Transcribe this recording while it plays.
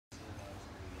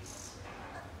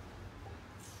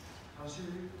How's your...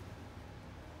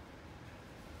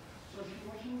 So she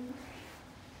watching?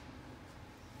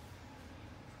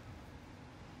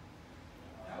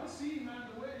 Have a seat, man.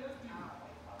 The way it left you.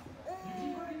 You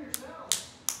keep hurting yourself.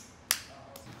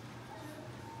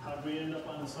 How'd we end up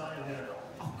on the side here?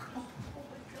 Oh, God.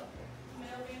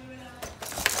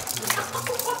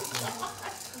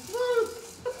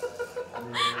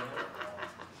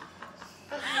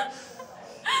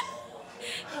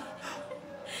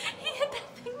 He hit that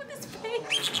thing with his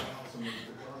face.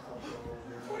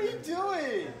 What are you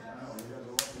doing?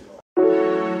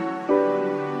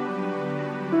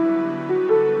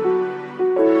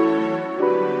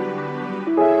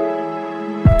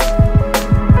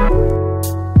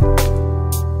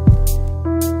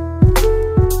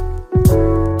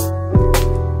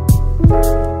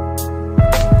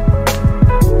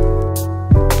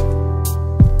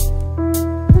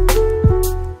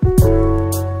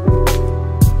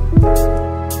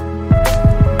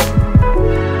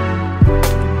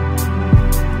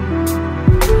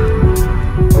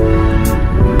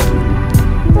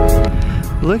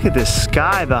 Look at this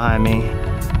sky behind me.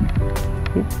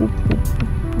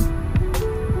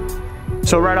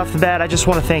 So right off the bat, I just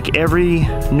want to thank every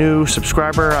new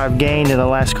subscriber I've gained in the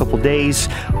last couple days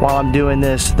while I'm doing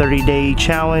this 30-day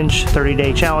challenge,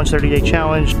 30-day challenge, 30-day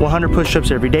challenge, 100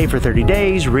 push-ups every day for 30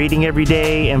 days, reading every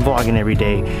day, and vlogging every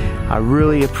day. I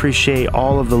really appreciate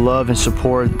all of the love and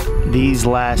support these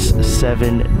last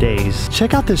 7 days.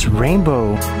 Check out this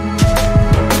rainbow.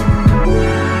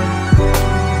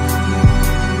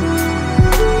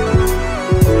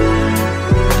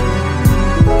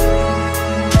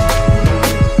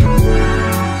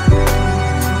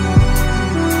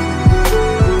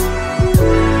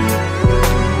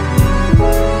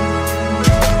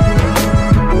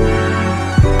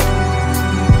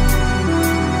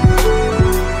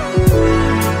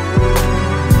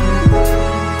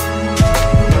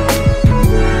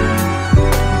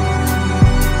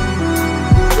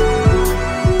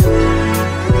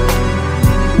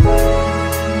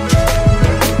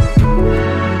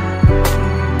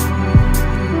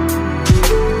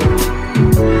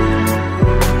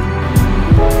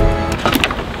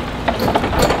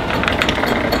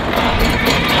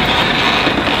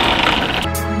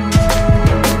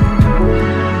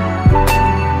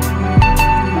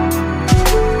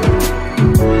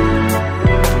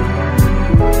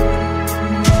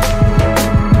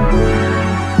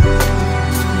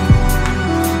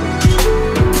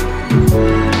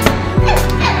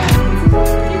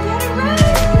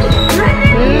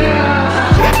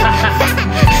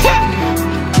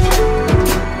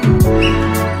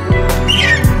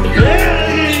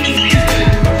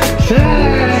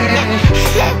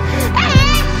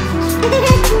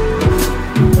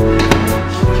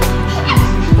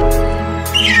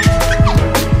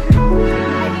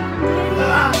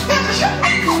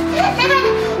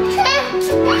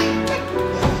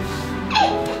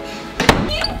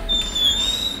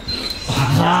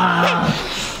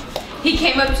 He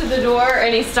came up to the door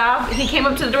and he stopped. He came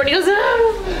up to the door and he goes,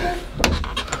 oh.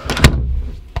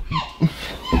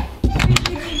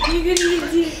 You're gonna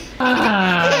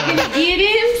get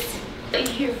him?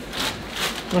 Thank you.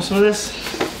 Want some of this?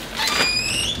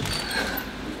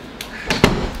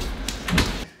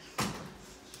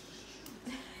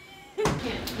 You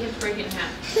have to break it in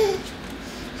half.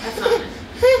 That's not it.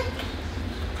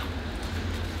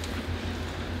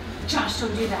 Josh,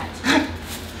 don't do that.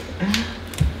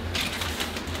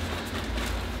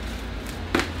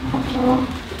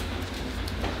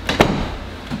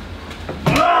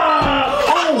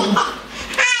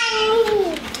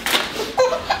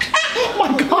 Oh my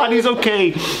God, he's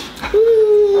okay.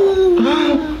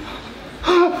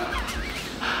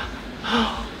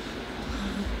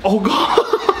 Oh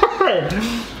God,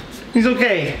 he's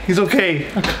okay. He's okay.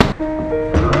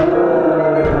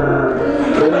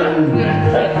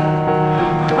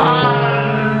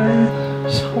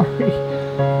 Sorry.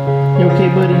 You okay,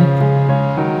 buddy?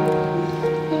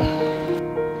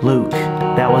 Luke,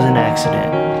 that was an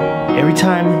accident. Every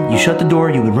time you shut the door,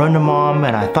 you would run to mom,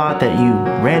 and I thought that you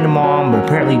ran to mom, but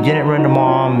apparently you didn't run to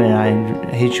mom, and I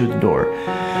hit you with the door.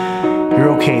 You're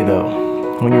okay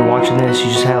though. When you're watching this,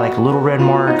 you just had like a little red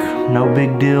mark, no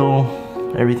big deal,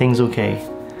 everything's okay.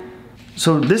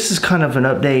 So this is kind of an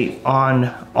update on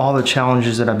all the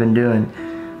challenges that I've been doing.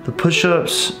 The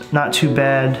push-ups, not too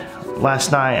bad.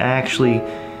 Last night I actually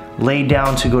laid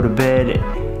down to go to bed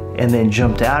and then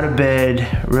jumped out of bed,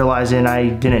 realizing I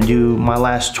didn't do my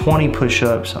last 20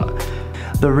 push-ups.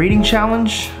 The reading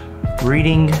challenge,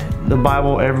 reading the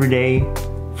Bible every day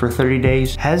for 30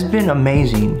 days has been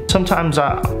amazing. Sometimes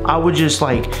I would just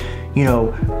like, you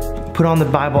know, put on the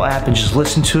Bible app and just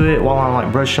listen to it while I'm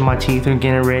like brushing my teeth or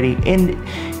getting ready. And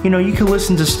you know, you can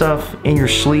listen to stuff in your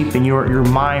sleep and your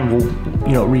mind will,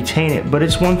 you know, retain it. But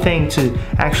it's one thing to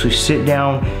actually sit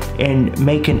down and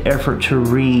make an effort to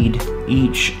read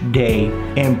each day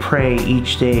and pray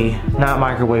each day. Not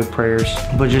microwave prayers,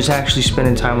 but just actually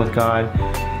spending time with God.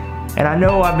 And I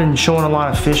know I've been showing a lot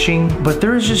of fishing, but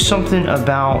there's just something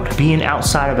about being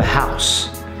outside of a house.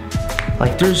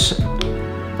 Like there's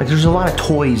a lot of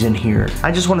toys in here.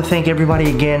 I just want to thank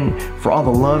everybody again for all the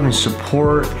love and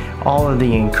support, all of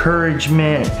the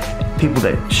encouragement, people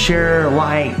that share,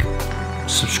 like,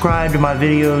 subscribe to my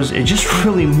videos. It just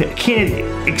really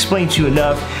can't explain to you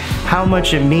enough how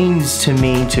much it means to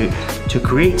me to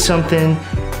create something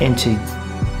and to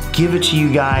give it to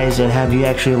you guys and have you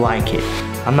actually like it.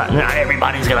 Not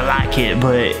everybody's gonna like it,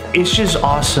 but it's just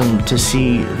awesome to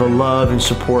see the love and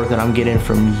support that I'm getting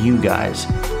from you guys.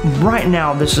 Right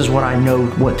now, this is what I know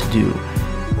what to do.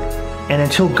 And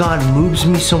until God moves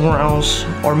me somewhere else,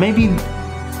 or maybe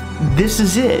this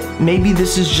is it. Maybe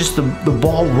this is just the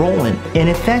ball rolling. And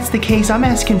if that's the case, I'm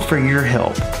asking for your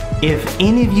help. If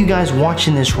any of you guys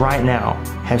watching this right now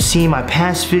have seen my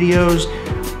past videos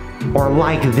or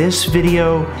like this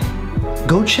video,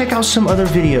 go check out some other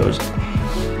videos.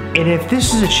 And if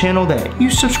this is a channel that you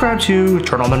subscribe to,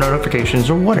 turn on the notifications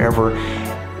or whatever,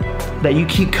 that you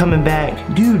keep coming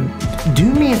back, dude,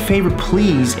 do me a favor,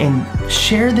 please, and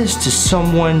share this to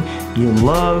someone you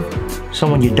love,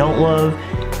 someone you don't love.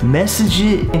 Message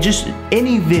it, and just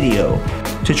any video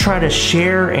to try to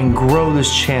share and grow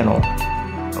this channel.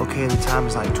 Okay, the time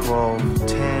is like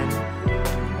 12:10.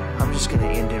 I'm just gonna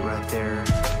end it right there.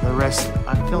 The rest,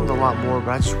 I filmed a lot more,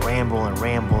 but I just ramble and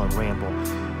ramble and ramble.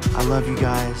 I love you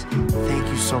guys. Thank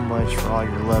you so much for all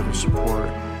your love and support.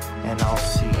 And I'll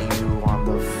see you on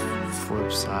the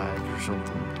flip side or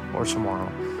something. Or tomorrow.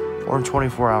 Or in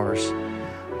 24 hours.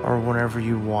 Or whenever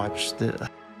you watch the...